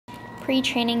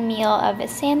pre-training meal of a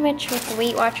sandwich with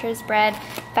Weight Watchers bread,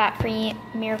 fat-free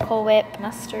Miracle Whip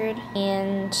mustard,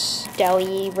 and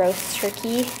deli roast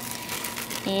turkey,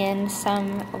 and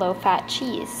some low-fat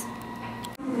cheese.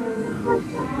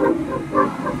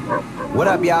 What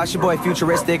up, y'all? It's your boy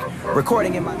Futuristic,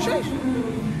 recording in my church.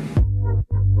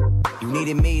 You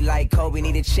needed me like Kobe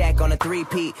needed Shaq on a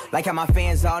three-peat. Like how my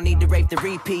fans all need to rape the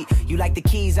repeat. You like the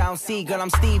keys I don't see, girl, I'm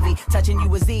Stevie. Touching you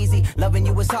was easy, loving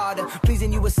you was harder.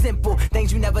 Pleasing you was simple,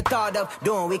 things you never thought of.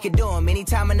 Doing, we could do them.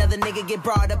 Anytime another nigga get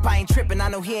brought up, I ain't tripping, I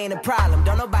know he ain't a problem.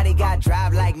 Don't nobody got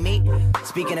drive like me.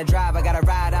 Speaking of drive, I got a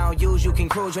ride I don't use. You can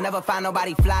cruise, you'll never find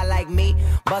nobody fly like me.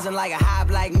 Buzzing like a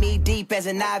hive like me, deep as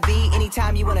an IV.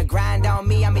 Anytime you wanna grind on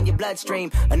me, I'm in your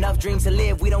bloodstream. Enough dreams to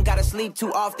live, we don't gotta sleep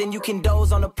too often. You can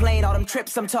doze on the plane, all them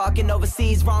trips I'm talking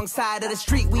overseas. Wrong side of the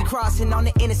street, we crossing on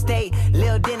the interstate.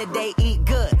 Lil' dinner day, eat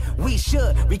good, we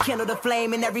should rekindle the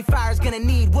flame, and every fire's gonna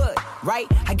need wood, right?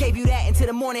 I gave you that until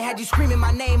the morning, had you screaming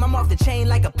my name. I'm off the chain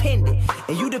like a pendant,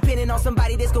 and you depending on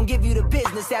somebody that's gonna give you the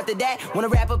business. After that, wanna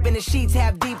wrap up in the sheets,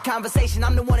 have deep conversation.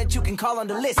 I'm the one that you can call on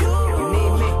to listen. You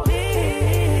need me.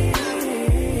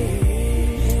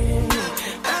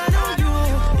 I know you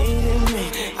needed me.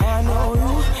 I know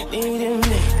you needed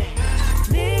me.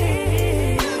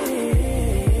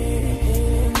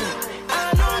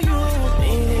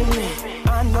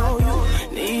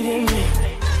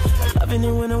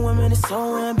 When a woman is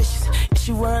so ambitious, and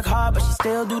she work hard but she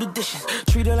still do the dishes.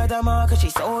 Treat her like that mom cause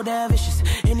she's so damn vicious.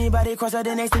 Anybody cross her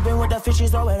then they sleeping with the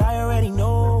fishes. Oh, but I already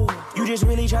know you just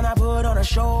really tryna put on a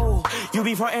show. You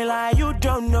be frontin' like you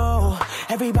don't know.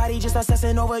 Everybody just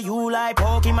obsessing over you like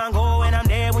Pokemon Go, and I'm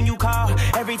there when you call.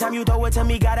 Every time you throw it to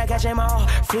me, gotta catch them all.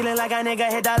 Feeling like a nigga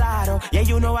hit the lotto. Yeah,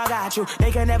 you know I got you.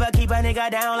 They can never keep a nigga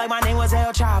down like my name was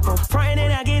El Chapo. Frontin'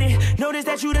 and I get it. Notice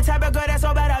that you the type of girl that's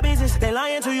all about our business. They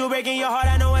lying to you, breaking your heart.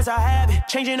 I know it's a habit.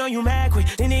 Changing on you mad quick.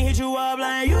 Then they hit you up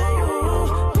like you. I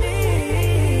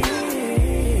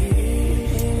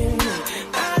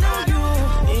know you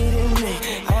needed me.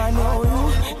 I know you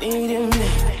needed me.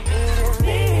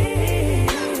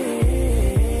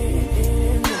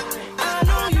 I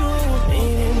know you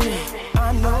needed me. I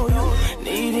know you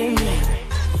needed me.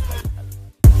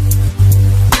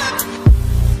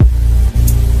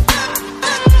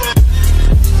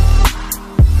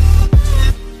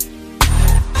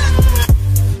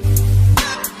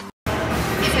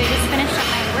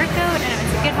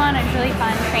 It was really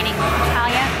fun training with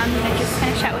Natalia. I'm gonna just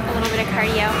finish out with a little bit of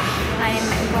cardio. I'm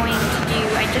going to do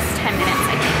just 10 minutes,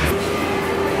 I think.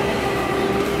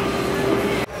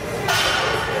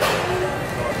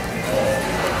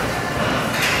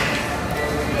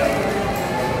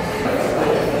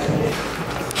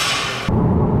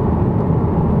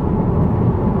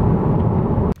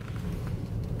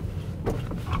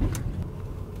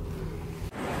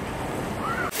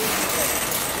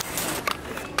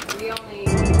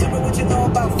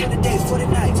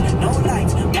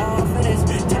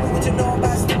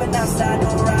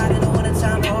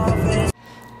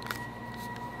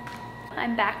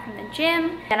 I'm back from the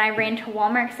gym and I ran to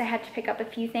Walmart because I had to pick up a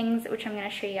few things, which I'm going to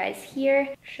show you guys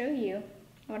here. Show you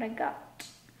what I got.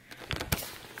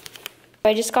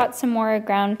 I just got some more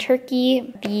ground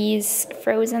turkey. These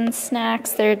frozen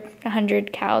snacks, they're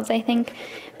 100 calories, I think,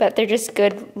 but they're just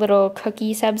good little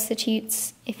cookie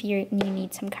substitutes if you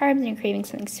need some carbs and you're craving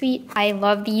something sweet. I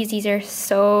love these. These are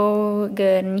so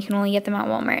good and you can only get them at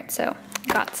Walmart, so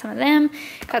got some of them.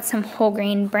 Got some whole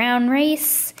grain brown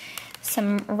rice,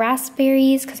 some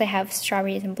raspberries because I have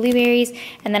strawberries and blueberries,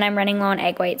 and then I'm running low on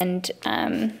egg whites. And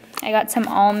I got some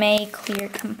Almay clear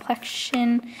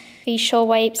complexion facial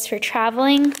wipes for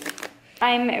traveling.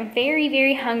 I'm very,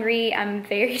 very hungry. I'm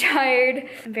very tired.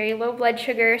 I'm very low blood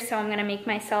sugar, so I'm gonna make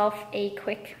myself a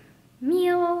quick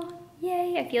meal.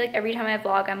 Yay! I feel like every time I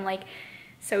vlog, I'm like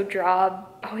so draw.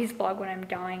 I always vlog when I'm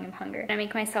dying of hunger. I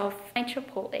make myself my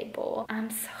Chipotle bowl.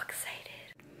 I'm so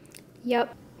excited.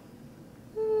 Yep.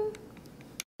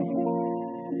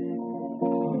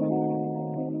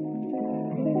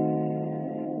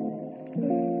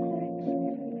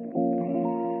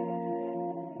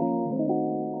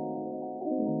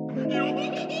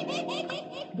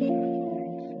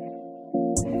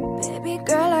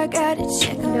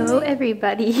 Hello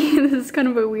everybody. This is kind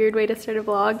of a weird way to start a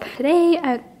vlog. Today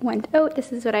I went out.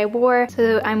 This is what I wore.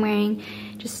 So I'm wearing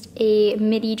just a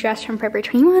midi dress from Forever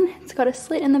 21. It's got a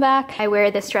slit in the back. I wear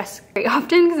this dress very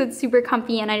often because it's super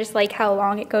comfy and I just like how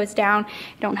long it goes down.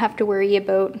 I don't have to worry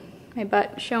about my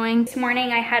butt showing. This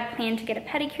morning I had planned to get a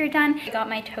pedicure done. I got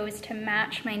my toes to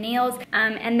match my nails.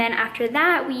 And then after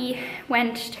that we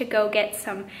went to go get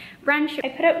some brunch. I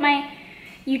put out my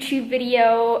YouTube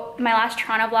video, my last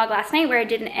Toronto vlog last night, where I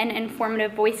did an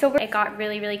informative voiceover. It got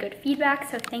really, really good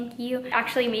feedback, so thank you. It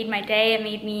actually made my day. It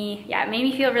made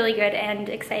me feel really good and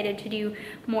excited to do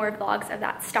more vlogs of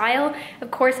that style. Of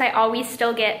course, I always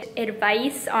still get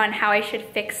advice on how I should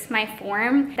fix my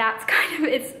form. That's kind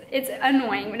of, it's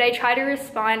annoying, but I try to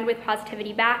respond with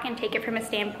positivity back and take it from a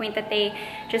standpoint that they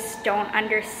just don't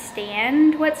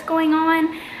understand what's going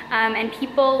on. And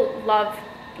people love,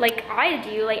 like I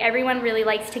do, like everyone really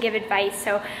likes to give advice,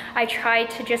 so I try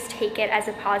to just take it as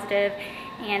a positive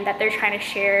and that they're trying to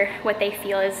share what they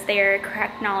feel is their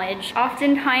correct knowledge.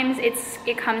 Oftentimes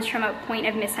it comes from a point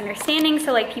of misunderstanding,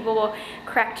 so like people will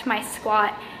correct my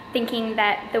squat thinking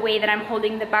that the way that I'm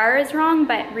holding the bar is wrong,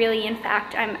 but really in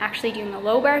fact I'm actually doing a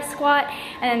low bar squat,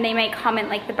 and then they might comment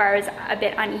like the bar is a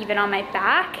bit uneven on my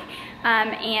back.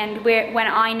 When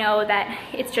I know that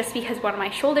it's just because one of my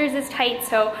shoulders is tight,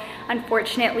 so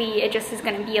unfortunately it just is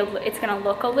going to be it's going to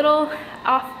look a little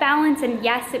off balance, and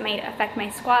yes, it might affect my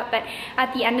squat, but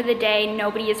at the end of the day,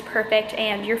 nobody is perfect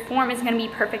and your form is going to be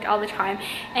perfect all the time.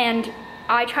 And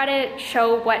I try to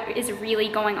show what is really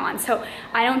going on, so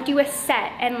I don't do a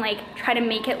set and like try to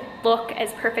make it look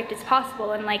as perfect as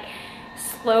possible and like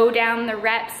slow down the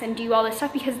reps and do all this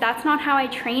stuff, because that's not how I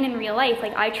train in real life.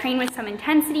 Like I train with some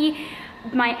intensity.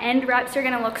 My end reps are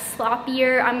gonna look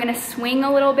sloppier. I'm gonna swing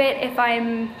a little bit if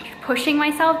I'm pushing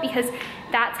myself, because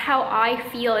that's how I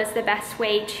feel is the best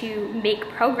way to make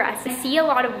progress. I see a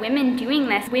lot of women doing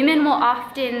this. Women will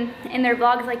often, in their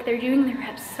vlogs, like they're doing the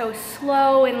reps so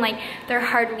slow and like they're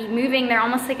hardly moving. They're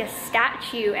almost like a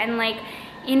statue, and like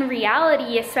in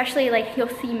reality, especially like you'll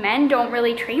see men don't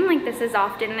really train like this as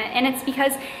often, and it's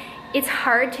because it's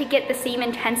hard to get the same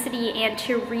intensity and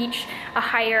to reach a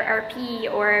higher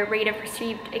RP or rate of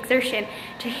perceived exertion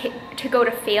to go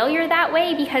to failure that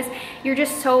way, because you're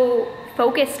just so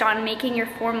focused on making your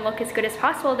form look as good as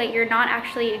possible that you're not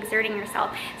actually exerting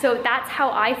yourself. So that's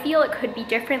how I feel. It could be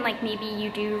different, like maybe you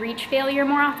do reach failure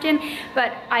more often,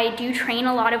 but I do train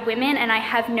a lot of women, and I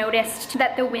have noticed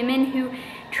that the women who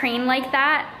train like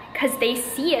that, because they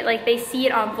see it, like they see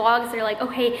it on vlogs, they're like,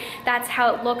 okay, that's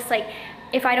how it looks. Like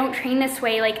if I don't train this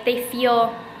way, like they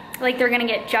feel like they're gonna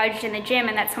get judged in the gym,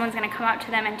 and that someone's gonna come up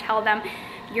to them and tell them,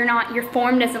 your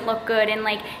form doesn't look good, and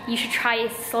like you should try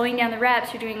slowing down the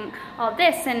reps, you're doing all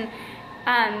this. And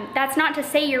that's not to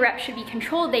say your reps should be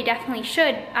controlled, they definitely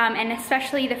should, and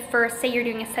especially the first, say you're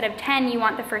doing a set of 10, you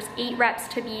want the first 8 reps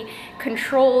to be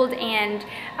controlled, and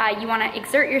you want to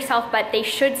exert yourself, but they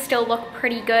should still look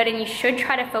pretty good, and you should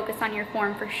try to focus on your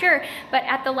form for sure. But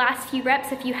at the last few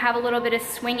reps, if you have a little bit of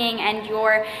swinging and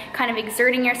you're kind of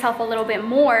exerting yourself a little bit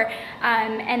more,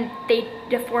 and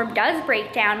the form does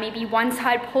break down, maybe one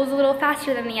side pulls a little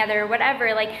faster than the other or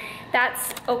whatever, like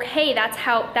that's okay.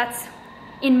 That's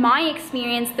in my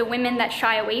experience, the women that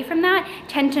shy away from that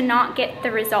tend to not get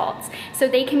the results. So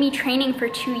they can be training for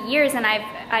 2 years, and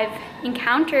I've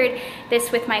encountered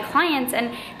this with my clients,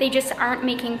 and they just aren't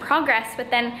making progress.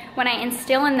 But then when I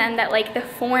instill in them that like the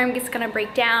form is gonna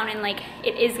break down and like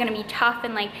it is gonna be tough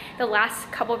and like the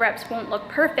last couple reps won't look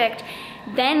perfect,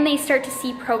 then they start to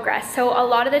see progress. So a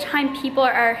lot of the time people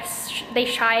they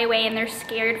shy away and they're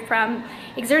scared from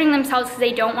exerting themselves because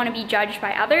they don't want to be judged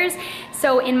by others.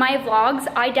 So in my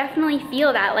vlogs, I definitely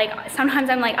feel that. Like sometimes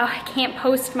I'm like, oh, I can't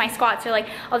post my squats, or like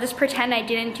I'll just pretend I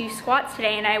didn't do squats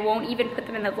today and I won't even put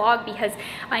them in the vlog, because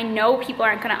I know people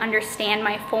aren't going to understand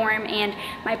my form and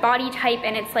my body type,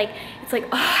 and it's like, oh,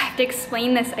 I have to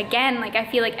explain this again. Like I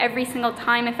feel like every single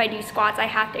time if I do squats, I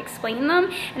have to explain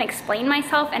them and explain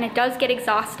myself, and it does get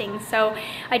exhausting. So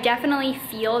I definitely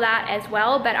feel that as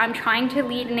well, but I'm trying to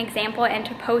lead an example and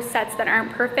to post sets that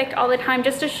aren't perfect all the time,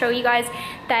 just to show you guys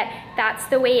that that's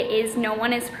the way it is. No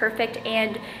one is perfect,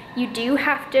 and you do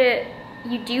have to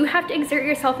exert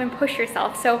yourself and push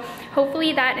yourself. So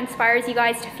hopefully that inspires you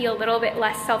guys to feel a little bit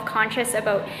less self-conscious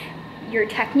about your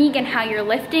technique and how you're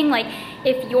lifting. Like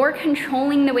if you're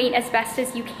controlling the weight as best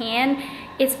as you can,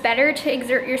 it's better to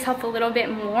exert yourself a little bit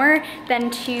more than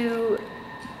to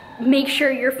make sure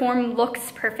your form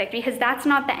looks perfect, because that's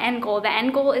not the end goal. The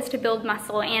end goal is to build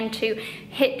muscle and to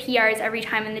hit PRs every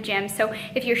time in the gym. So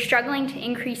if you're struggling to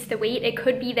increase the weight, it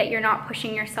could be that you're not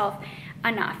pushing yourself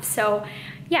enough. So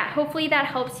yeah, hopefully that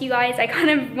helps you guys. I kind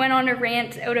of went on a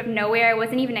rant out of nowhere. I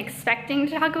wasn't even expecting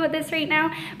to talk about this right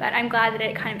now, but I'm glad that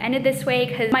it kind of ended this way,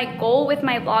 because my goal with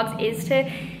my vlogs is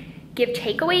to give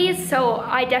takeaways. So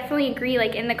I definitely agree,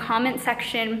 like in the comment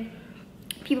section,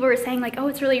 people were saying like, oh,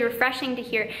 it's really refreshing to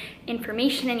hear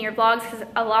information in your vlogs, because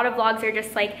a lot of vlogs are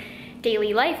just like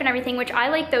daily life and everything, which I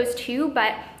like those too,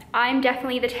 but I'm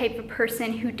definitely the type of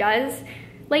person who does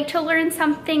like to learn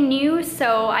something new,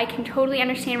 so I can totally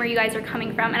understand where you guys are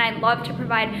coming from, and I'd love to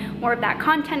provide more of that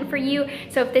content for you.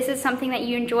 So if this is something that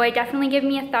you enjoy, definitely give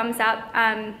me a thumbs up.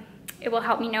 It will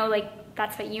help me know like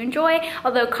that's what you enjoy,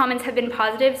 although comments have been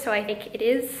positive, so I think it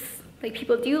is, like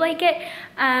people do like it.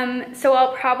 So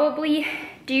I'll probably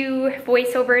do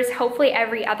voiceovers hopefully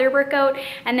every other workout,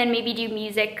 and then maybe do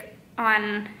music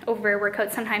on over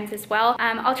workouts sometimes as well.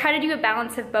 I'll try to do a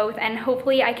balance of both, and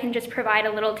hopefully I can just provide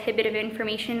a little tidbit of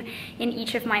information in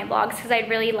each of my vlogs, because I'd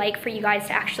really like for you guys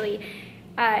to actually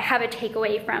have a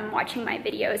takeaway from watching my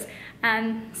videos.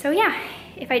 So yeah,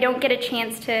 if I don't get a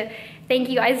chance to thank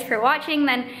you guys for watching,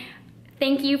 then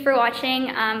thank you for watching.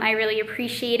 I really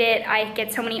appreciate it. I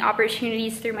get so many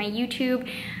opportunities through my YouTube,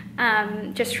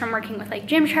 just from working with like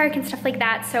Gymshark and stuff like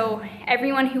that. So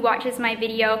everyone who watches my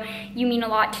video, you mean a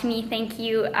lot to me. Thank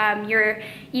you.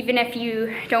 Even if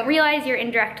you don't realize, you're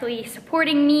indirectly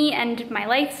supporting me and my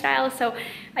lifestyle. So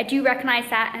I do recognize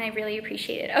that, and I really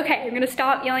appreciate it. Okay, I'm gonna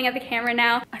stop yelling at the camera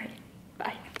now. All right,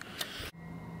 bye.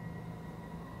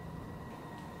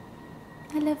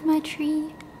 I love my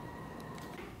tree.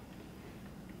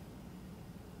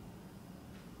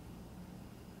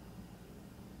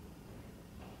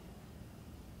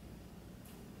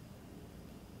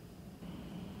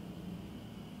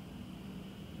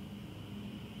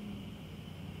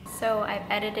 So I've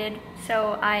edited,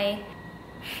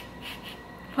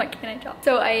 what can I talk?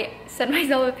 So I sent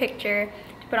myself a picture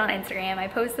to put on Instagram. I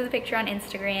posted the picture on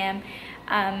Instagram.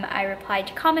 I replied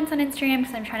to comments on Instagram,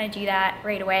 because I'm trying to do that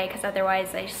right away, because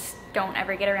otherwise I just don't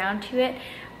ever get around to it.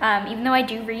 Even though I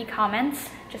do read comments,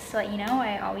 just to let you know,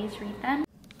 I always read them.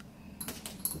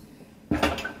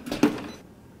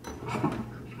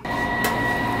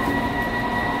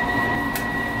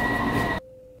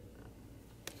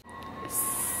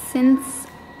 Since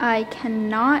I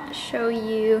can't show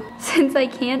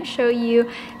you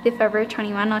the Forever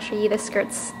 21, I'll show you the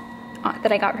skirts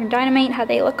that I got from Dynamite, how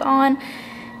they look on.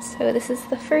 So this is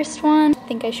the first one. I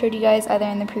think I showed you guys either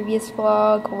in the previous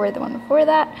vlog or the one before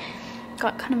that.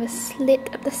 Got kind of a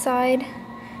slit up the side.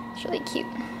 It's really cute.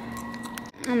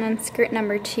 And then skirt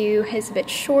number 2 is a bit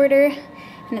shorter,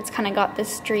 and it's kind of got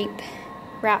this drape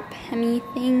wrap hemi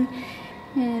thing,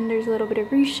 and there's a little bit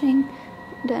of ruching.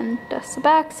 Then dust the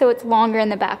back, so it's longer in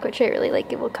the back, which I really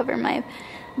like. It will cover my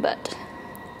butt.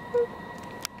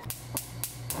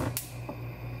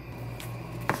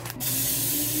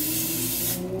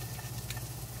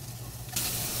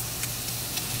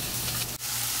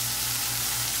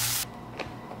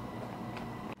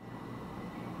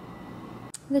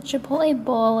 The Chipotle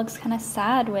bowl looks kind of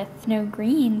sad with no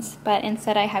greens, but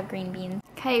instead I have green beans.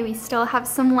 Okay, we still have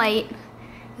some light.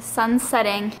 The sun's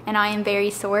setting, and I am very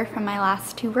sore from my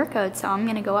last 2 workouts, so I'm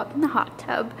gonna go up in the hot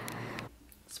tub.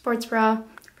 Sports bra,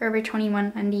 Forever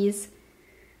 21 undies,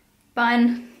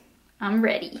 bun, I'm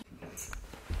ready.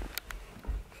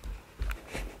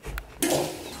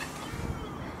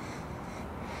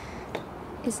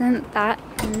 Isn't that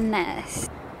nice?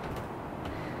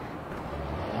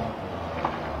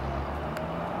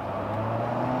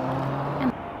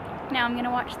 And now I'm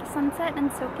gonna watch the sunset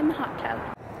and soak in the hot tub.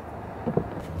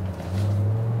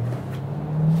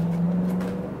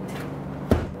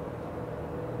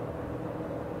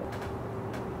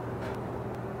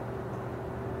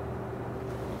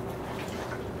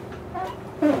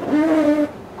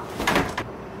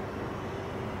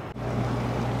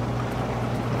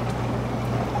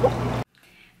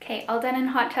 Okay, all done in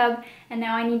hot tub, and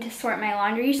now I need to sort my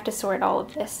laundry. To sort all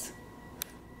of this.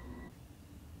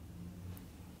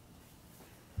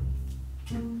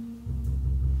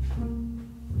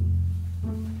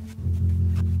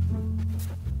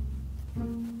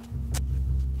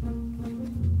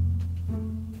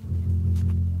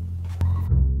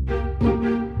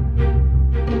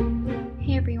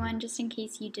 Just in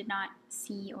case you did not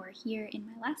see or hear in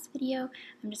my last video,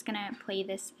 I'm just gonna play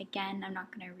this again. I'm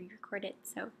not gonna re-record it,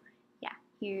 so yeah,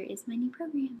 here is my new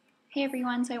program. Hey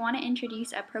everyone, so I want to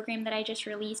introduce a program that I just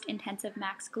released, Intensive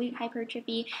Max Glute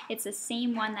Hypertrophy. It's the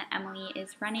same one that Emily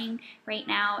is running right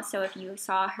now, so if you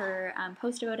saw her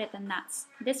post about it, then that's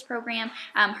this program.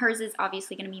 Hers is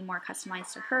obviously going to be more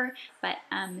customized to her, but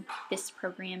this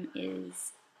program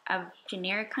is a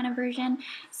generic kind of version.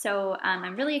 So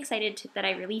I'm really excited that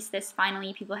I released this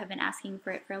finally. People have been asking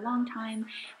for it for a long time.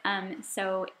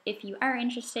 So if you are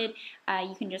interested,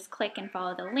 you can just click and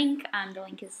follow the link. The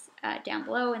link is down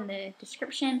below in the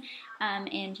description,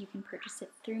 and you can purchase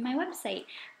it through my website.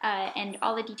 And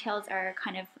all the details are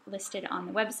kind of listed on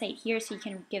the website here, so you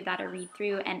can give that a read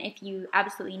through. And if you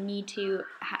absolutely need to,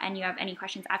 and you have any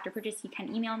questions after purchase, you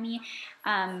can email me.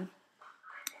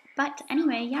 But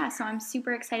anyway, yeah, so I'm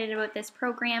super excited about this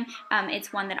program.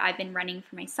 It's one that I've been running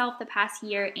for myself the past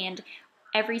year, and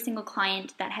every single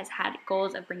client that has had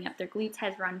goals of bringing up their glutes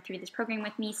has run through this program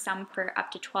with me, some for up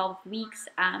to 12 weeks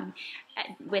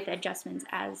with adjustments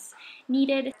as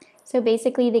needed. So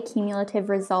basically the cumulative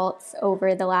results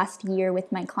over the last year with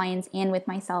my clients and with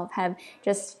myself have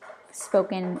just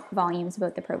spoken volumes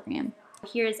about the program.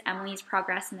 Here's Emily's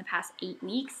progress in the past 8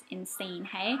 weeks, insane,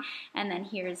 hey? And then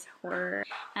here's her,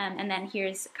 and then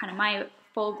here's kind of my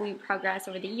full glute progress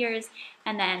over the years,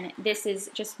 and then this is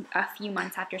just a few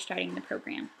months after starting the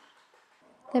program.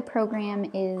 The program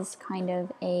is kind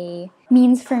of a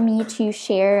means for me to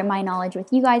share my knowledge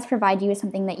with you guys, provide you with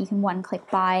something that you can one-click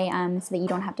buy so that you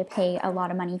don't have to pay a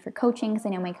lot of money for coaching, because I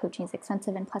know my coaching is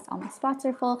expensive and plus all my spots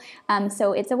are full.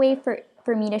 So it's a way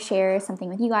for me to share something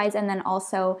with you guys, and then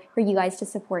also for you guys to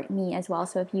support me as well.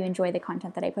 So if you enjoy the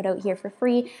content that I put out here for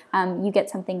free, you get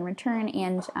something in return,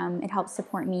 and it helps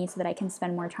support me so that I can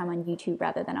spend more time on YouTube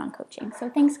rather than on coaching. So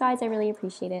thanks guys, I really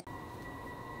appreciate it.